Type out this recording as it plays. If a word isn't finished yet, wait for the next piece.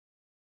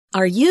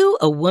Are you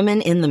a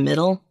woman in the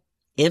middle?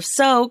 If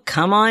so,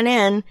 come on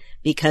in,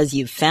 because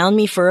you've found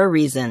me for a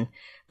reason.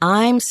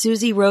 I'm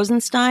Susie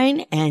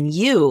Rosenstein, and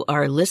you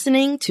are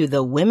listening to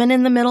the Women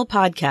in the Middle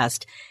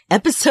podcast,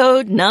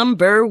 episode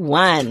number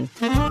 1.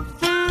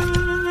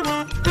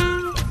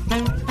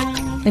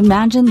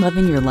 Imagine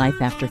living your life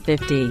after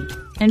 50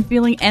 and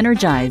feeling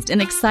energized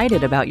and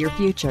excited about your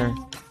future.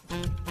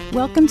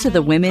 Welcome to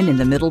the Women in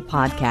the Middle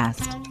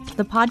podcast,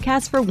 the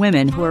podcast for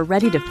women who are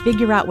ready to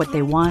figure out what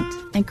they want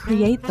and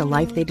create the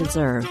life they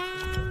deserve.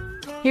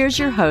 Here's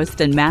your host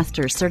and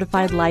master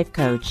certified life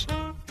coach,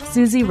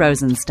 Susie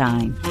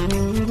Rosenstein.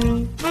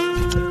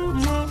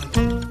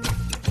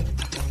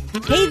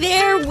 Hey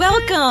there,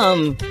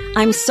 welcome!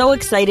 I'm so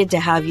excited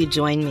to have you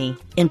join me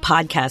in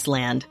podcast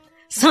land.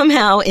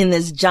 Somehow, in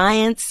this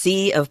giant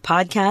sea of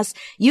podcasts,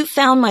 you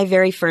found my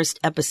very first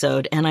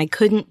episode, and I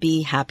couldn't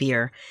be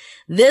happier.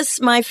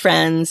 This, my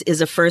friends, is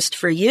a first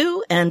for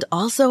you and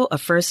also a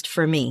first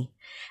for me.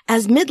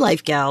 As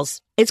midlife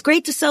gals, it's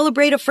great to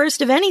celebrate a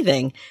first of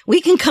anything.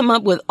 We can come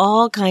up with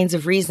all kinds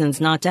of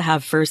reasons not to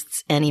have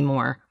firsts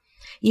anymore.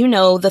 You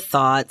know, the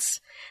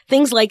thoughts.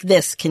 Things like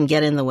this can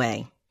get in the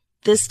way.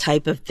 This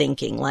type of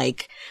thinking,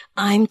 like,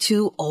 I'm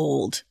too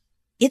old.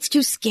 It's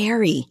too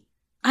scary.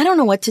 I don't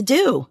know what to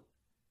do.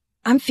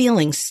 I'm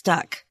feeling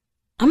stuck.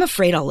 I'm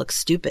afraid I'll look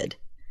stupid.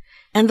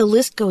 And the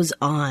list goes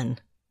on.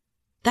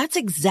 That's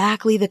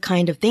exactly the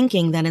kind of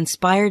thinking that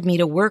inspired me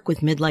to work with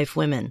midlife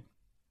women.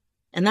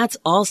 And that's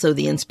also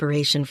the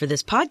inspiration for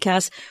this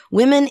podcast,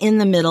 Women in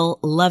the Middle,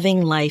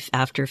 Loving Life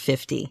After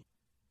 50.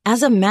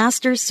 As a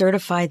master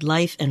certified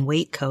life and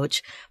weight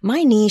coach,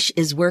 my niche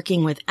is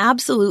working with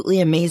absolutely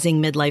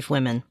amazing midlife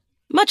women,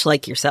 much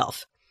like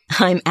yourself.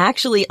 I'm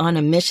actually on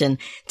a mission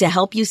to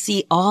help you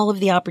see all of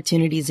the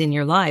opportunities in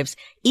your lives,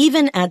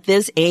 even at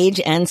this age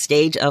and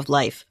stage of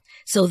life.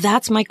 So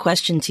that's my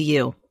question to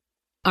you.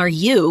 Are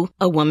you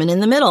a woman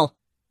in the middle?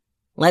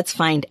 Let's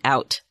find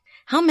out.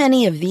 How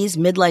many of these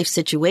midlife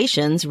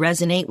situations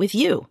resonate with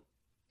you?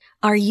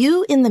 Are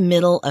you in the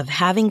middle of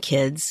having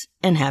kids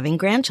and having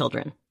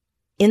grandchildren?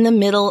 In the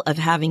middle of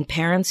having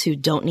parents who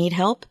don't need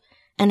help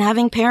and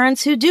having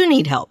parents who do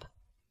need help?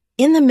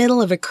 In the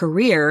middle of a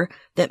career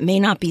that may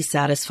not be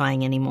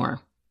satisfying anymore?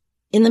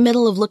 In the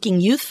middle of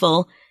looking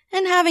youthful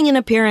and having an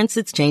appearance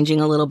that's changing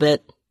a little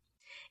bit?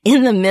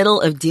 In the middle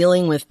of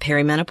dealing with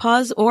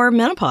perimenopause or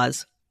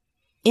menopause?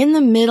 In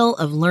the middle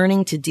of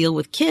learning to deal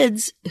with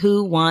kids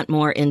who want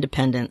more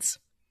independence?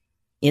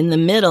 In the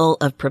middle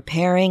of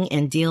preparing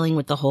and dealing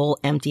with the whole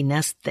empty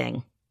nest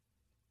thing?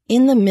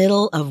 In the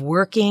middle of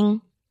working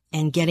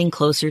and getting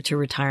closer to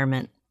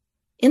retirement?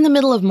 In the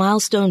middle of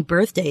milestone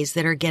birthdays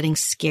that are getting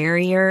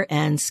scarier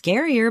and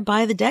scarier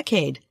by the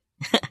decade?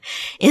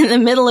 In the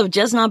middle of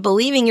just not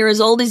believing you're as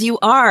old as you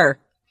are?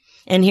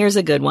 And here's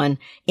a good one.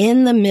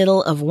 In the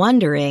middle of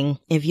wondering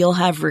if you'll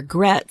have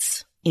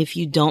regrets if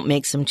you don't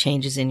make some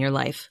changes in your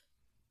life.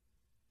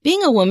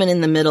 Being a woman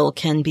in the middle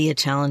can be a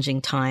challenging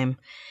time,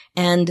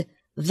 and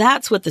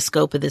that's what the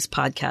scope of this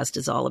podcast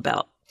is all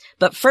about.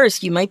 But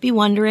first, you might be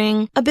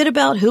wondering a bit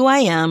about who I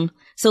am,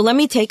 so let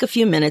me take a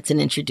few minutes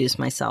and introduce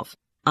myself.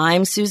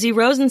 I'm Susie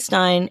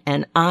Rosenstein,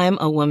 and I'm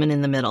a woman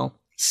in the middle.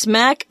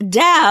 Smack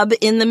dab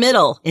in the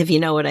middle, if you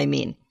know what I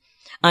mean.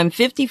 I'm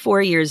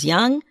 54 years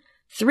young,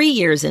 3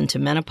 years into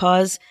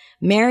menopause,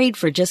 married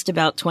for just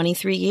about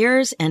 23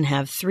 years, and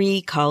have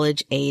 3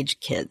 college-age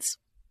kids.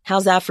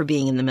 How's that for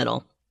being in the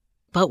middle?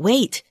 But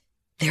wait,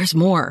 there's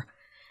more.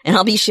 And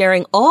I'll be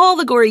sharing all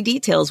the gory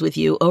details with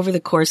you over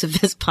the course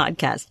of this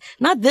podcast.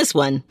 Not this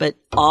one, but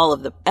all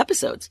of the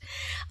episodes.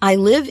 I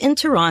live in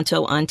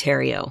Toronto,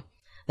 Ontario.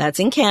 That's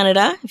in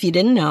Canada, if you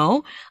didn't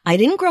know. I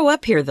didn't grow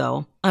up here,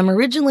 though. I'm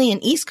originally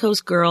an East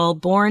Coast girl,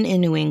 born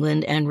in New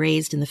England and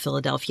raised in the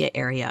Philadelphia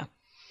area.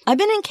 I've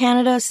been in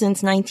Canada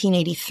since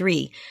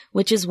 1983,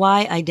 which is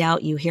why I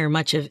doubt you hear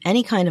much of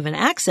any kind of an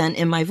accent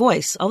in my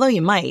voice, although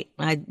you might.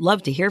 I'd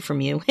love to hear from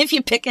you if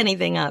you pick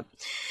anything up.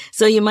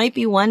 So you might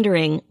be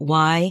wondering,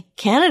 why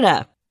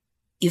Canada?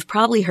 You've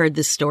probably heard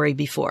this story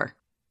before.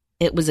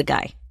 It was a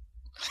guy.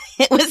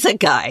 It was a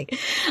guy.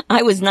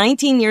 I was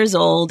 19 years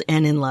old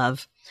and in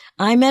love.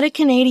 I met a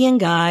Canadian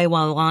guy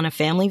while on a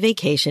family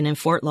vacation in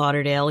Fort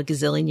Lauderdale a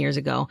gazillion years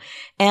ago,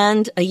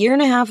 and a year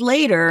and a half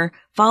later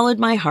followed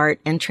my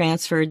heart and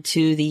transferred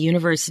to the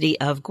University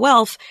of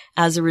Guelph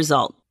as a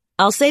result.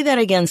 I'll say that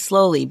again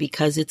slowly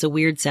because it's a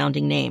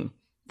weird-sounding name.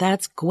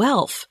 That's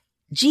Guelph.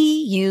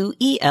 Guelph.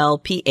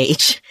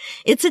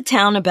 It's a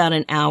town about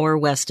an hour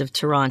west of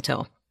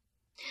Toronto.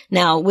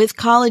 Now, with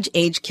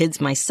college-age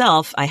kids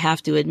myself, I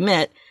have to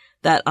admit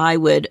that I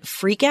would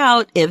freak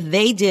out if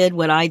they did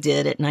what I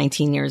did at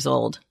 19 years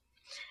old.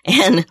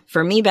 And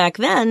for me back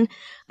then,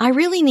 I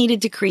really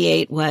needed to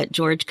create what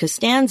George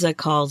Costanza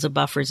calls a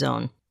buffer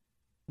zone.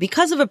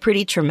 Because of a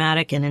pretty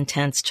traumatic and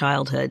intense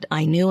childhood,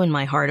 I knew in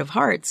my heart of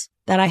hearts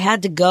that I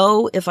had to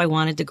go if I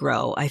wanted to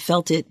grow. I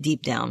felt it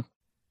deep down.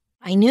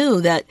 I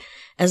knew that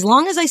as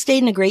long as I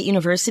stayed in a great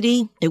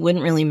university, it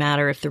wouldn't really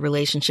matter if the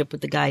relationship with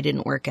the guy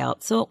didn't work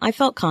out. So I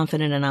felt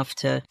confident enough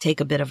to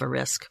take a bit of a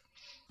risk.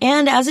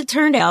 And as it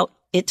turned out,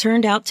 it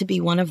turned out to be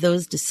one of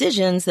those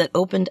decisions that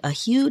opened a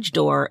huge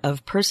door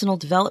of personal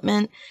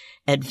development,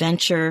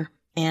 adventure,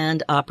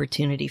 and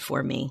opportunity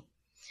for me.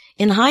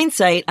 In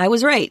hindsight, I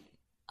was right.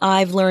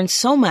 I've learned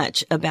so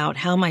much about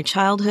how my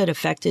childhood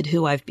affected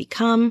who I've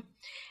become,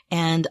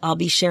 and I'll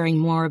be sharing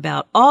more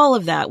about all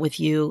of that with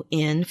you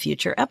in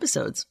future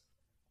episodes.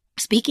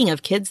 Speaking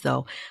of kids,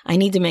 though, I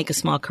need to make a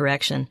small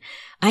correction.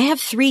 I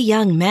have 3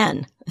 young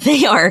men.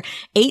 They are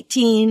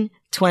 18,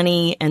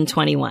 20, and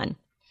 21.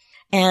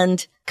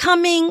 And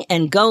coming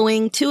and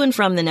going to and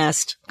from the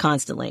nest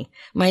constantly.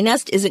 My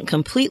nest isn't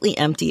completely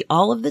empty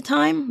all of the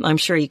time. I'm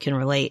sure you can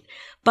relate,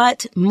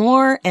 but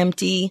more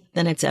empty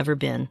than it's ever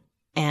been.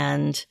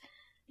 And,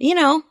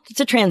 it's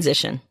a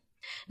transition.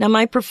 Now,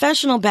 my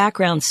professional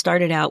background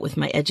started out with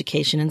my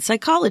education in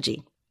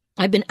psychology.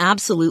 I've been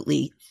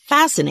absolutely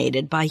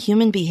fascinated by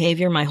human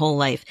behavior my whole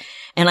life.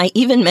 And I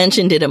even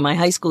mentioned it in my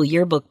high school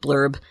yearbook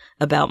blurb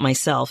about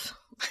myself.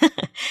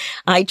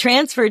 I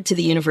transferred to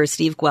the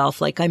University of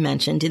Guelph, like I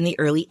mentioned, in the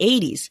early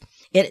 80s.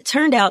 It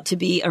turned out to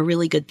be a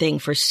really good thing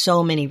for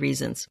so many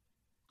reasons.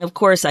 Of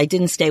course, I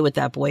didn't stay with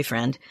that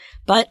boyfriend,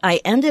 but I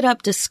ended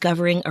up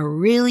discovering a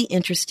really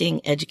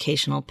interesting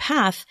educational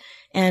path,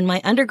 and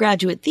my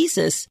undergraduate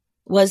thesis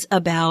was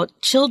about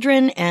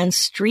children and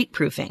street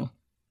proofing.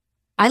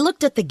 I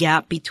looked at the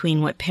gap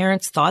between what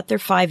parents thought their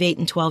 5, 8,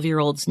 and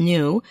 12-year-olds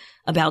knew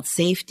about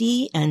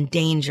safety and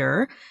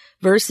danger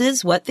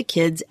versus what the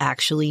kids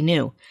actually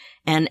knew.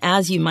 And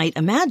as you might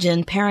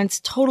imagine, parents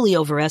totally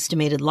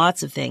overestimated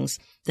lots of things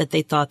that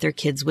they thought their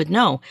kids would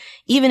know,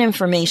 even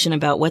information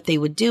about what they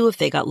would do if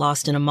they got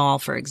lost in a mall,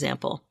 for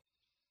example.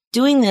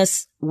 Doing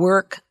this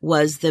work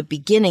was the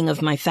beginning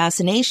of my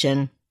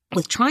fascination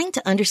with trying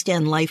to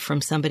understand life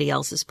from somebody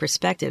else's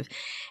perspective,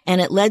 and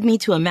it led me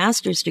to a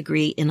master's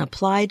degree in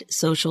applied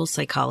social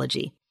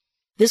psychology.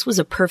 This was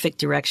a perfect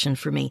direction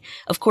for me.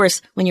 Of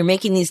course, when you're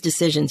making these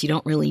decisions, you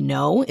don't really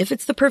know if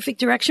it's the perfect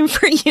direction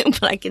for you,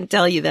 but I can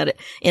tell you that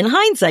in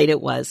hindsight,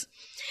 it was.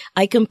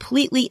 I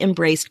completely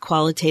embraced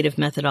qualitative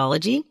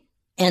methodology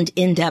and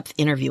in-depth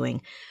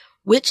interviewing,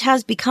 which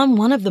has become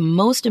one of the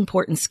most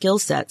important skill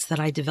sets that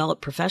I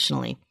developed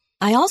professionally.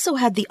 I also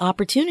had the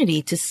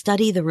opportunity to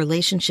study the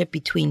relationship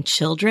between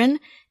children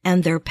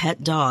and their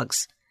pet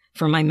dogs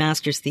for my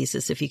master's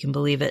thesis, if you can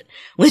believe it,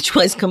 which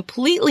was a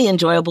completely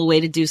enjoyable way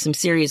to do some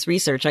serious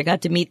research. I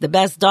got to meet the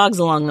best dogs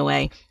along the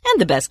way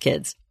and the best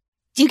kids.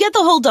 Do you get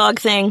the whole dog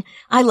thing?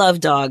 I love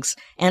dogs,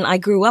 and I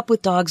grew up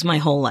with dogs my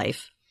whole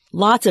life.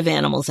 Lots of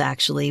animals,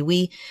 actually.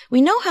 We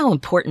know how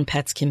important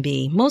pets can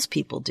be. Most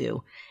people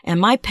do. And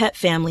my pet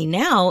family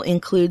now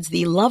includes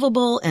the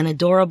lovable and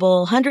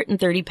adorable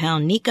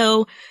 130-pound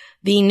Nico,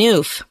 the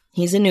Noof.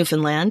 He's a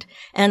Newfoundland.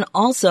 And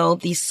also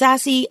the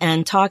sassy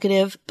and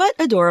talkative, but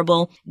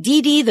adorable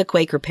Dee Dee the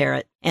Quaker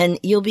Parrot. And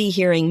you'll be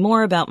hearing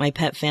more about my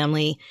pet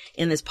family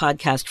in this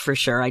podcast for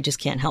sure. I just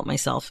can't help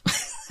myself.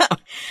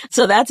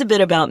 So that's a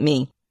bit about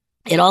me.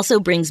 It also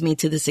brings me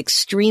to this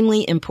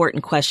extremely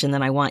important question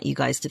that I want you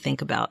guys to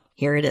think about.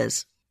 Here it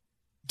is.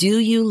 Do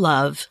you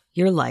love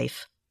your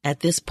life at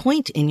this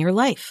point in your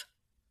life?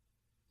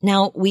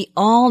 Now, we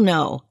all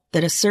know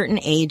that a certain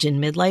age in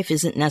midlife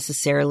isn't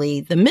necessarily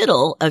the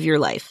middle of your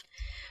life.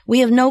 We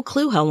have no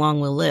clue how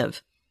long we'll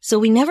live, so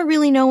we never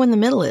really know when the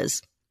middle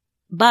is.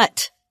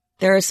 But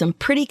there are some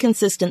pretty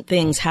consistent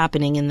things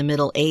happening in the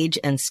middle age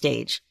and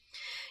stage.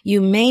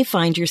 You may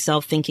find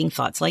yourself thinking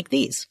thoughts like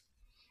these.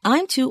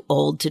 I'm too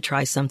old to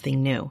try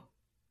something new.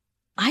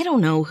 I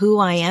don't know who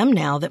I am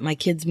now that my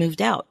kids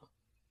moved out.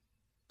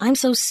 I'm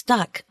so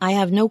stuck, I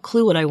have no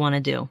clue what I want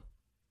to do.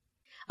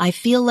 I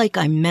feel like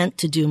I'm meant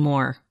to do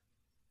more.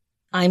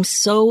 I'm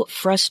so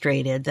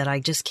frustrated that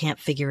I just can't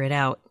figure it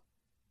out.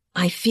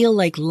 I feel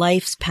like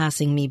life's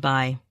passing me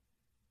by.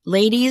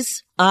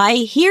 Ladies, I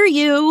hear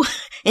you.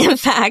 In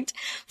fact,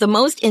 the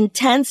most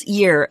intense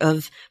year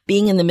of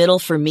being in the middle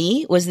for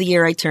me was the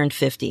year I turned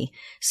 50.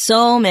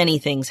 So many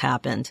things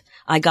happened.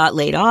 I got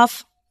laid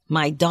off,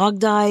 my dog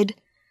died,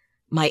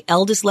 my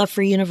eldest left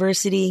for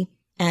university,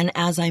 and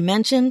as I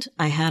mentioned,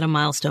 I had a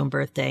milestone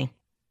birthday.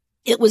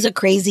 It was a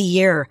crazy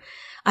year.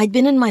 I'd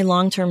been in my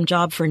long-term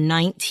job for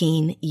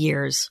 19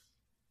 years.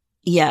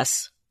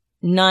 Yes,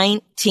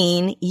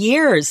 19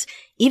 years.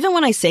 Even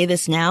when I say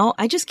this now,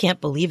 I just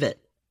can't believe it.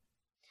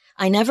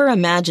 I never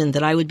imagined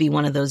that I would be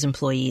one of those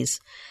employees.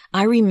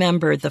 I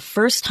remember the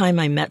first time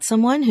I met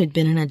someone who'd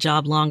been in a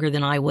job longer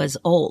than I was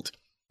old.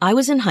 I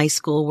was in high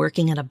school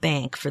working at a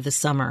bank for the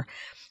summer.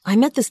 I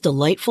met this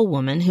delightful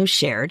woman who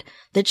shared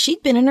that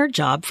she'd been in her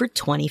job for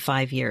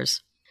 25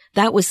 years.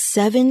 That was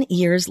 7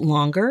 years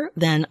longer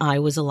than I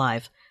was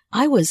alive.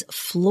 I was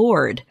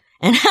floored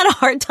and had a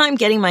hard time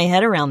getting my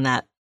head around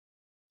that.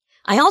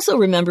 I also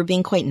remember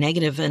being quite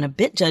negative and a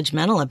bit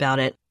judgmental about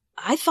it.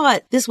 I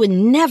thought this would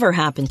never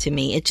happen to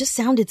me. It just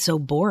sounded so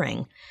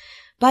boring.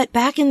 But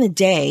back in the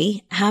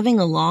day, having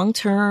a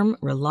long-term,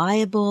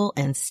 reliable,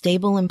 and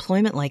stable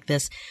employment like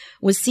this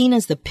was seen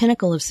as the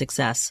pinnacle of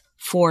success,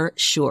 for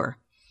sure.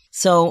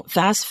 So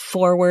fast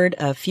forward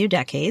a few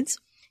decades,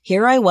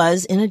 here I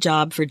was in a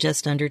job for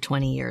just under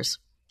 20 years.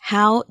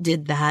 How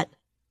did that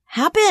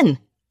happen?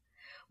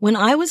 When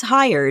I was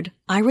hired,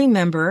 I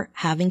remember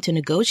having to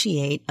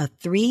negotiate a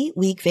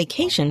 3-week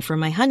vacation for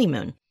my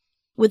honeymoon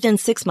within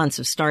 6 months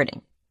of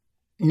starting.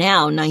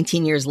 Now,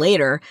 19 years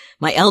later,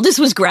 my eldest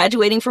was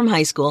graduating from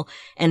high school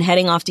and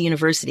heading off to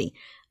university.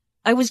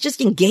 I was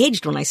just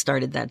engaged when I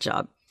started that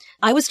job.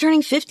 I was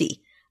turning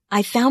 50.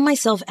 I found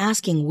myself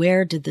asking,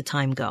 where did the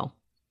time go?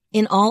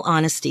 In all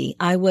honesty,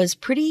 I was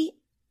pretty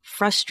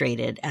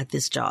frustrated at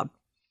this job.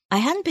 I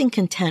hadn't been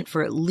content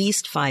for at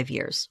least 5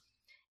 years.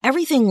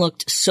 Everything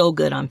looked so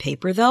good on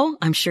paper, though.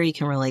 I'm sure you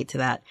can relate to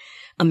that.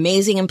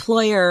 Amazing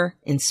employer,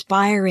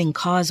 inspiring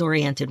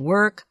cause-oriented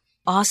work,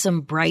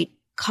 awesome, bright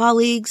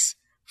colleagues,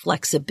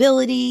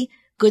 flexibility,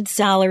 good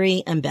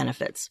salary, and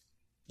benefits.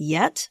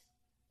 Yet,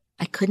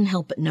 I couldn't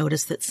help but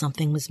notice that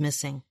something was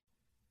missing.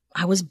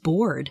 I was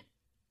bored.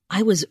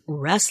 I was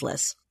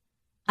restless.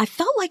 I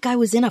felt like I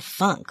was in a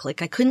funk,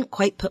 like I couldn't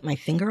quite put my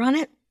finger on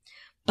it,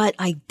 but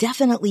I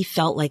definitely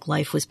felt like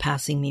life was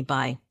passing me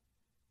by.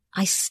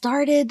 I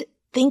started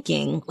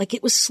thinking, like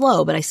it was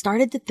slow, but I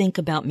started to think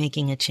about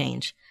making a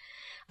change.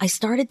 I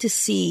started to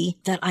see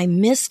that I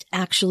missed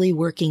actually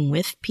working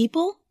with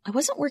people. I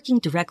wasn't working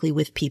directly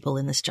with people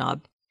in this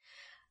job.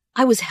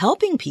 I was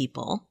helping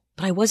people,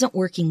 but I wasn't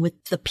working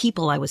with the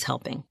people I was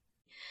helping.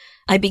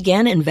 I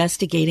began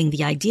investigating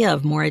the idea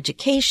of more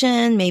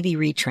education, maybe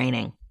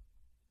retraining.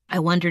 I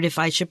wondered if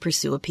I should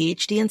pursue a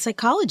PhD in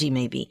psychology,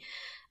 maybe.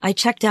 I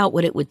checked out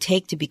what it would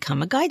take to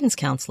become a guidance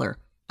counselor.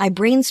 I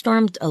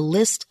brainstormed a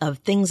list of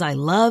things I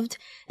loved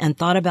and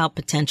thought about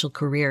potential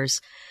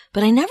careers,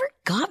 but I never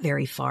got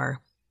very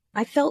far.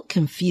 I felt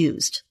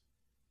confused.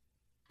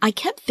 I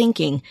kept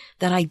thinking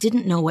that I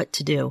didn't know what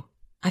to do.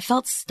 I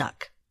felt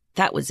stuck.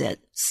 That was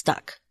it,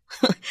 stuck.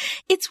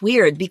 It's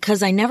weird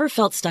because I never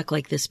felt stuck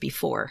like this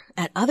before.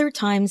 At other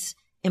times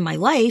in my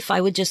life,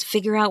 I would just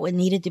figure out what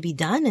needed to be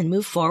done and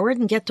move forward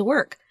and get to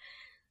work.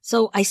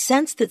 So I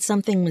sensed that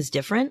something was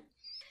different,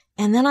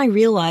 and then I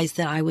realized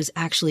that I was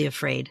actually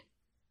afraid.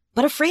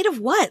 But afraid of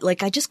what?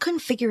 Like I just couldn't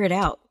figure it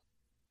out.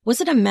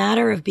 Was it a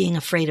matter of being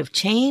afraid of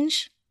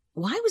change?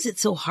 Why was it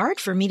so hard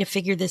for me to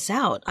figure this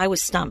out? I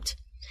was stumped.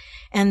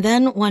 And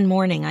then one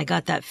morning I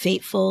got that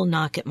fateful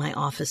knock at my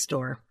office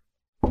door.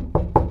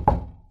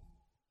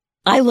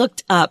 I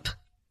looked up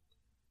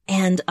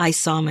and I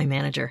saw my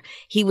manager.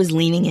 He was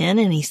leaning in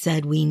and he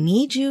said, "We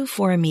need you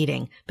for a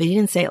meeting." But he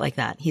didn't say it like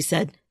that. He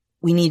said,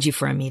 "We need you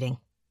for a meeting."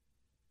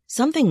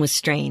 Something was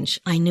strange.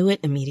 I knew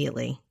it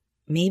immediately.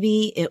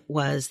 Maybe it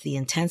was the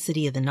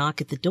intensity of the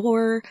knock at the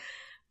door.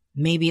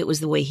 Maybe it was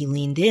the way he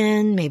leaned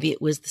in. Maybe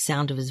it was the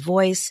sound of his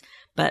voice,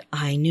 but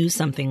I knew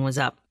something was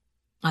up.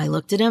 I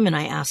looked at him and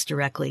I asked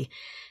directly,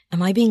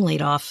 "Am I being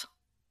laid off?"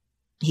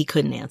 He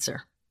couldn't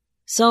answer.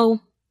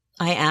 So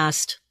I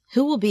asked,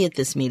 "Who will be at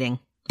this meeting?"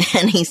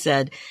 And he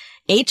said,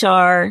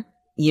 "HR,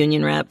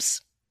 union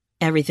reps."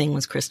 Everything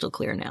was crystal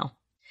clear now.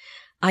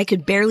 I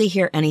could barely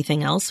hear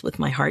anything else with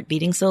my heart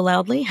beating so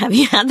loudly. Have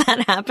you had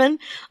that happen?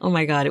 Oh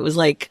my God, it was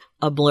like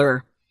a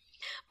blur.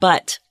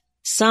 But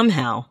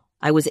somehow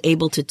I was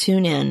able to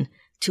tune in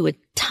to a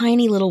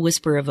tiny little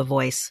whisper of a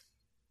voice.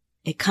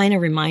 It kind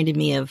of reminded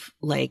me of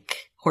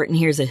like Horton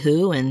Hears a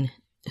Who and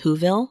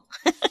Whoville.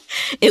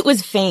 It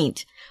was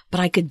faint, but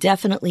I could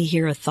definitely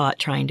hear a thought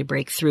trying to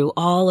break through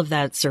all of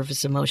that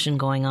surface emotion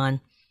going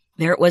on.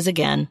 There it was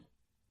again.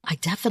 I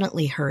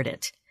definitely heard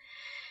it.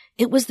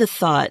 It was the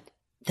thought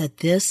that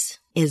this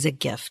is a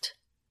gift.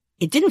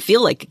 It didn't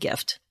feel like a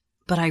gift,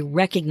 but I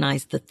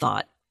recognized the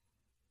thought.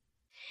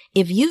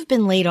 If you've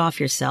been laid off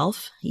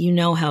yourself, you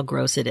know how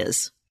gross it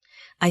is.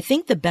 I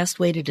think the best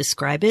way to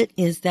describe it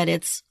is that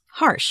it's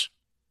harsh.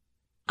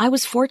 I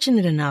was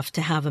fortunate enough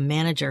to have a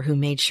manager who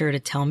made sure to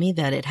tell me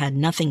that it had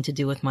nothing to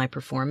do with my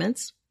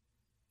performance.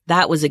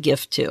 That was a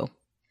gift too.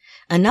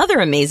 Another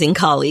amazing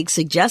colleague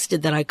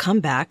suggested that I come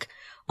back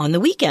on the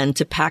weekend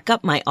to pack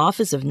up my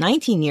office of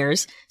 19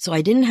 years so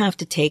I didn't have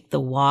to take the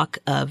walk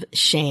of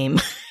shame.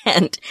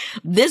 And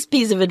this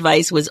piece of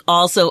advice was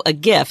also a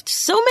gift.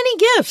 So many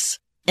gifts.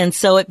 And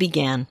so it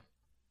began.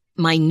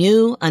 My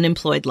new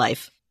unemployed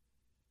life.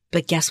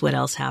 But guess what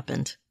else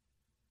happened?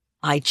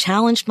 I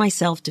challenged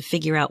myself to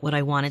figure out what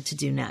I wanted to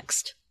do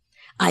next.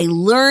 I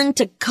learned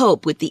to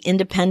cope with the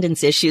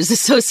independence issues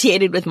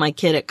associated with my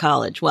kid at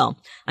college. Well,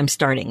 I'm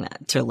starting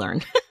that to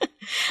learn.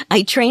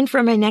 I trained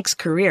for my next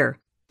career.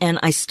 And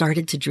I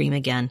started to dream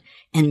again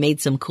and made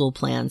some cool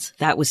plans.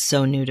 That was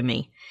so new to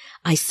me.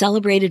 I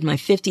celebrated my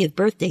 50th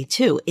birthday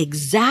too,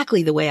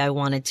 exactly the way I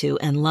wanted to,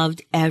 and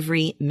loved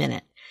every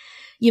minute.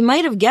 You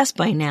might have guessed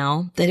by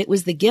now that it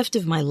was the gift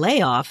of my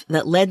layoff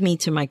that led me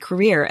to my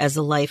career as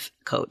a life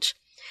coach.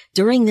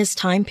 During this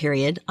time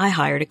period, I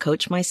hired a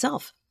coach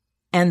myself.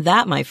 And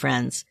that, my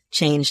friends,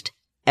 changed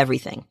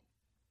everything.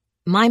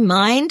 My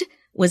mind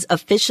was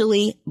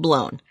officially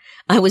blown.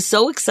 I was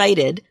so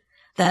excited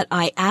that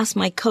I asked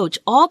my coach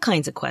all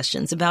kinds of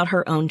questions about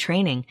her own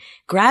training.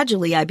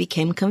 Gradually, I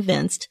became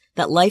convinced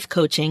that life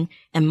coaching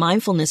and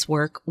mindfulness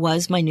work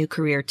was my new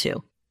career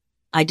too.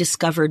 I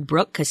discovered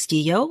Brooke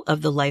Castillo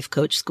of the Life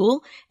Coach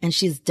School, and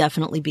she's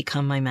definitely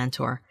become my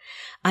mentor.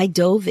 I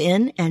dove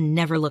in and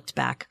never looked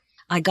back.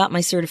 I got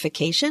my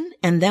certification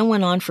and then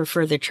went on for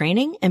further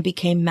training and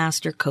became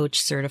Master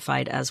Coach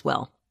certified as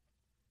well.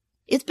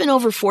 It's been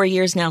over 4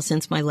 years now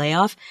since my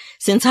layoff,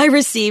 since I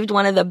received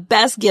one of the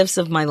best gifts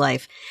of my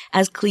life.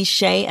 As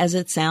cliche as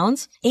it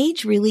sounds,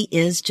 age really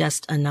is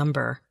just a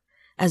number.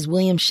 As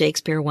William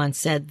Shakespeare once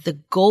said, the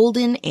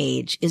golden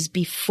age is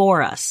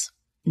before us,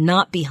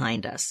 not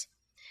behind us.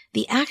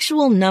 The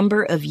actual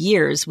number of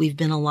years we've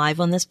been alive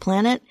on this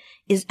planet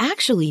is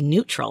actually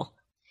neutral.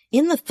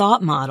 In the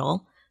thought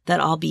model that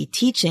I'll be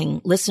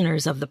teaching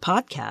listeners of the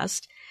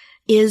podcast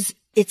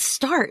it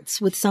starts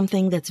with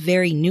something that's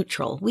very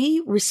neutral.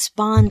 We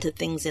respond to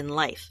things in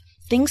life.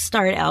 Things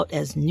start out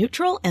as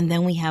neutral and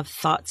then we have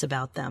thoughts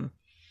about them.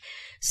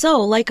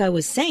 So, like I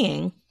was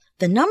saying,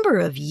 the number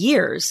of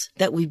years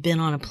that we've been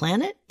on a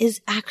planet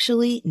is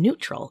actually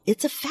neutral.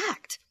 It's a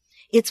fact.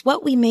 It's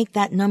what we make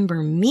that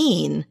number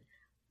mean.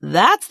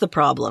 That's the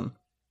problem,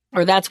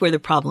 or that's where the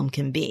problem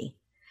can be.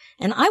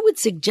 And I would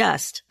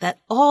suggest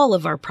that all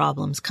of our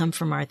problems come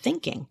from our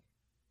thinking.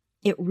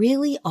 It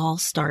really all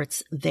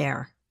starts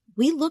there.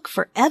 We look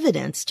for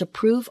evidence to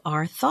prove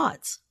our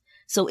thoughts.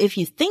 So if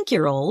you think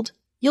you're old,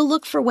 you'll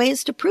look for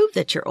ways to prove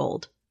that you're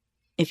old.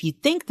 If you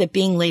think that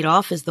being laid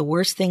off is the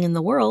worst thing in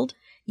the world,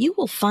 you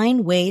will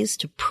find ways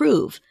to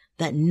prove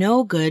that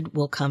no good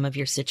will come of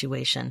your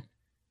situation.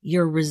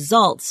 Your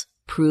results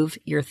prove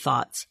your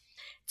thoughts.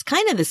 It's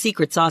kind of the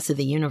secret sauce of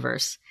the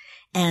universe.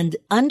 And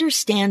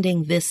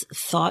understanding this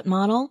thought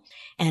model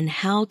and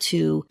how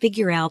to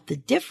figure out the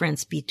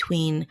difference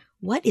between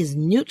what is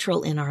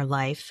neutral in our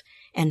life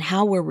and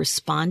how we're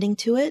responding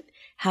to it,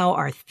 how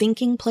our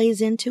thinking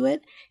plays into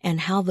it, and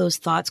how those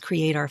thoughts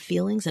create our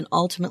feelings and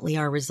ultimately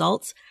our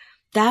results,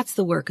 that's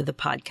the work of the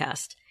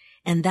podcast.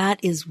 And that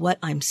is what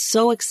I'm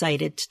so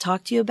excited to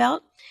talk to you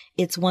about.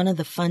 It's one of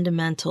the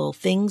fundamental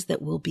things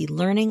that we'll be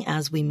learning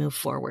as we move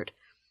forward.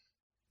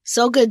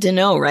 So good to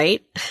know,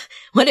 right?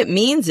 What it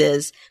means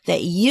is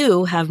that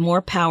you have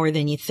more power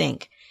than you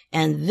think.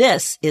 And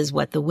this is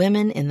what the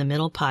Women in the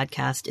Middle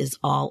podcast is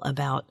all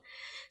about.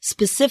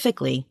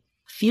 Specifically,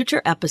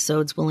 future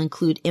episodes will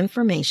include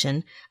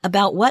information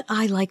about what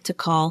I like to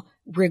call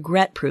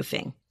regret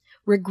proofing.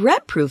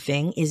 Regret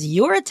proofing is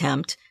your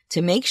attempt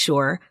to make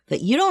sure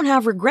that you don't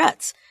have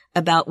regrets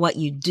about what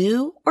you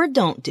do or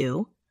don't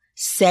do,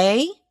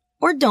 say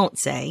or don't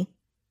say,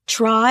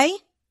 try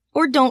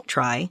or don't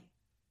try,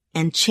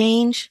 and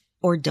change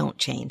or don't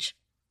change.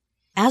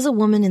 As a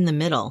woman in the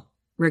middle,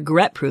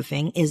 regret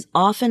proofing is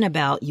often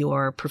about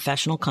your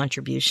professional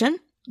contribution,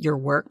 your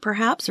work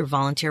perhaps, or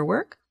volunteer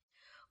work,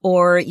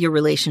 or your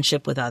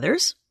relationship with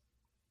others,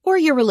 or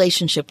your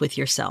relationship with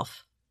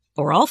yourself,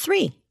 or all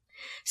three.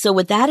 So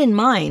with that in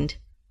mind,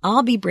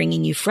 I'll be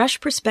bringing you fresh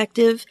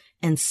perspective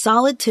and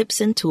solid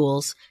tips and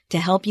tools to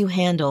help you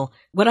handle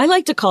what I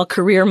like to call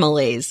career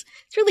malaise.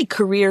 It's really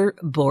career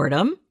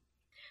boredom,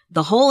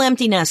 the whole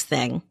empty nest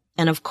thing,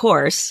 and of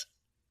course,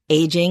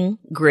 aging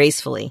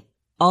gracefully,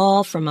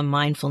 all from a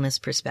mindfulness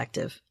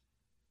perspective.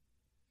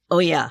 Oh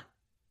yeah,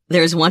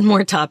 there's one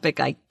more topic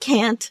I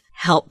can't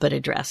help but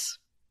address.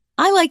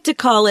 I like to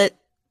call it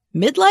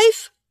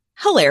midlife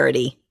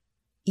hilarity.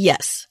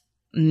 Yes,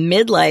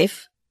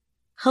 midlife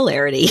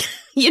hilarity.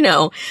 You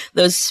know,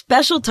 those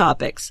special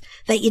topics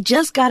that you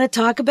just got to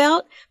talk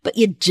about, but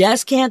you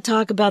just can't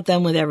talk about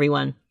them with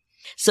everyone.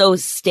 So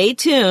stay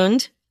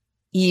tuned.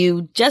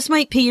 You just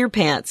might pee your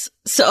pants.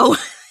 So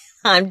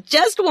I'm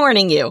just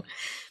warning you.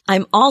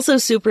 I'm also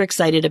super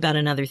excited about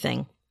another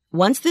thing.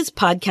 Once this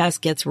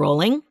podcast gets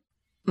rolling,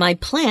 my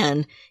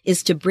plan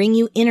is to bring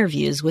you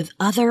interviews with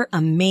other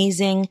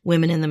amazing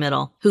women in the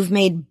middle who've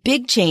made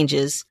big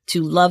changes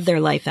to love their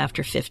life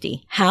after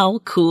 50. How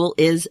cool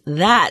is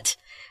that?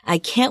 I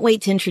can't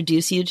wait to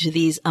introduce you to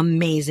these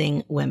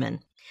amazing women.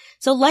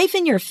 So life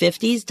in your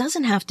 50s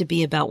doesn't have to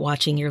be about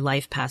watching your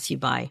life pass you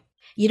by.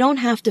 You don't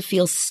have to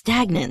feel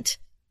stagnant.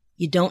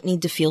 You don't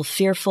need to feel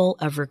fearful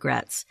of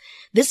regrets.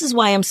 This is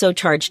why I'm so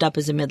charged up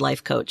as a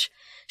midlife coach,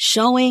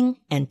 showing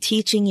and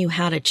teaching you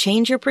how to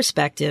change your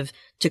perspective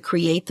to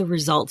create the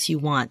results you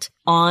want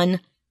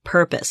on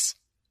purpose.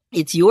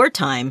 It's your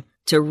time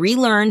to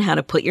relearn how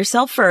to put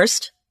yourself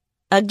first,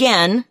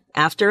 again,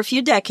 after a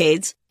few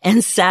decades,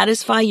 and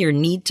satisfy your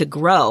need to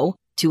grow,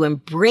 to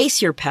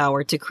embrace your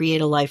power to create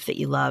a life that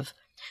you love.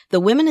 The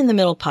Women in the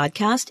Middle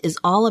podcast is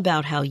all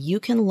about how you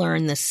can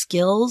learn the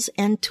skills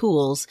and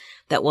tools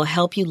that will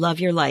help you love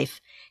your life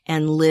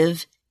and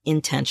live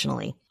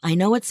intentionally. I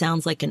know it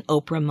sounds like an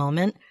Oprah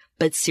moment,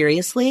 but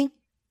seriously,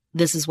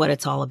 this is what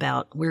it's all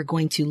about. We're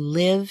going to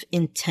live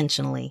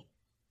intentionally.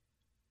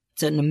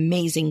 It's an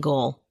amazing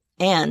goal.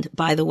 And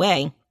by the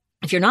way,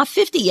 if you're not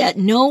 50 yet,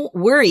 no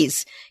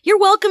worries. You're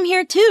welcome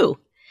here too.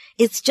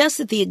 It's just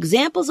that the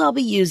examples I'll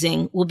be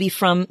using will be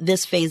from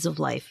this phase of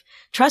life.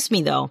 Trust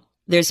me though,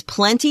 there's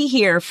plenty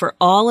here for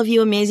all of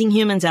you amazing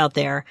humans out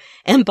there.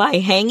 And by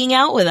hanging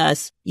out with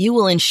us, you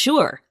will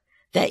ensure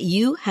that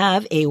you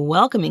have a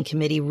welcoming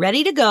committee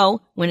ready to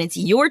go when it's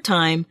your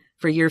time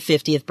for your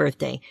 50th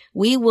birthday.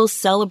 We will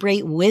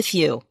celebrate with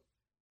you.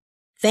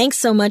 Thanks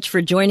so much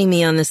for joining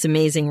me on this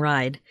amazing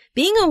ride.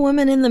 being a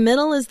woman in the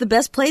middle is the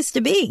best place to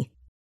be.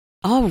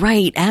 All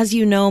right, as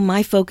you know,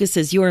 my focus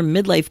as your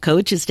midlife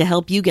coach is to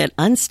help you get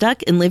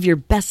unstuck and live your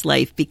best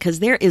life because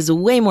there is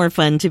way more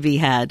fun to be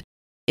had.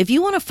 If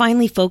you want to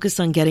finally focus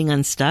on getting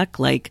unstuck,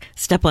 like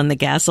step on the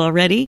gas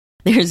already,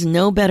 there's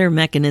no better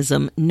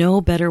mechanism,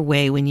 no better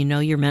way when you know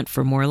you're meant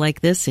for more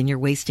like this and you're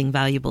wasting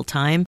valuable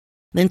time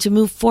than to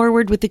move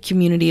forward with a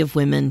community of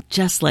women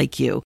just like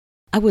you.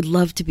 I would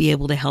love to be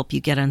able to help you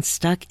get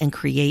unstuck and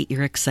create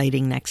your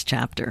exciting next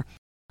chapter.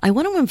 I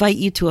want to invite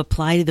you to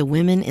apply to the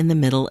Women in the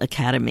Middle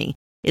Academy.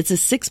 It's a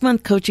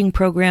 6-month coaching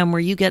program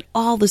where you get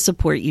all the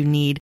support you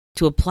need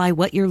to apply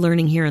what you're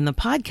learning here in the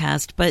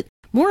podcast, but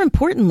more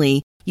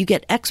importantly, you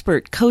get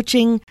expert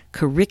coaching,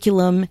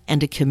 curriculum,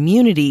 and a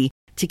community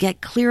to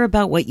get clear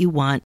about what you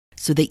want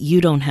so that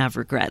you don't have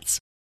regrets.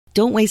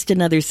 Don't waste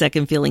another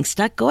second feeling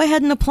stuck. Go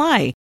ahead and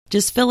apply.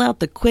 Just fill out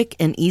the quick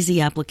and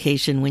easy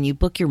application when you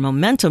book your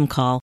Momentum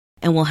call,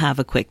 and we'll have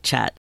a quick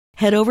chat.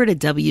 Head over to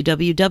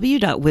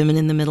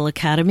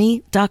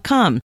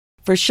www.womeninthemiddleacademy.com.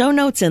 For show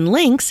notes and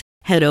links,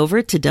 head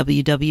over to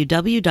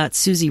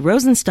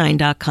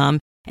www.susierosenstein.com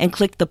and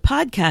click the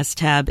podcast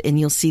tab, and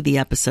you'll see the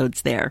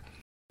episodes there.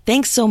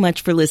 Thanks so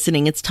much for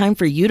listening. It's time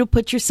for you to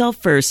put yourself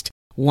first,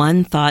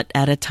 one thought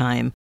at a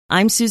time.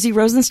 I'm Susie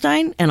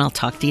Rosenstein, and I'll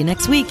talk to you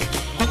next week.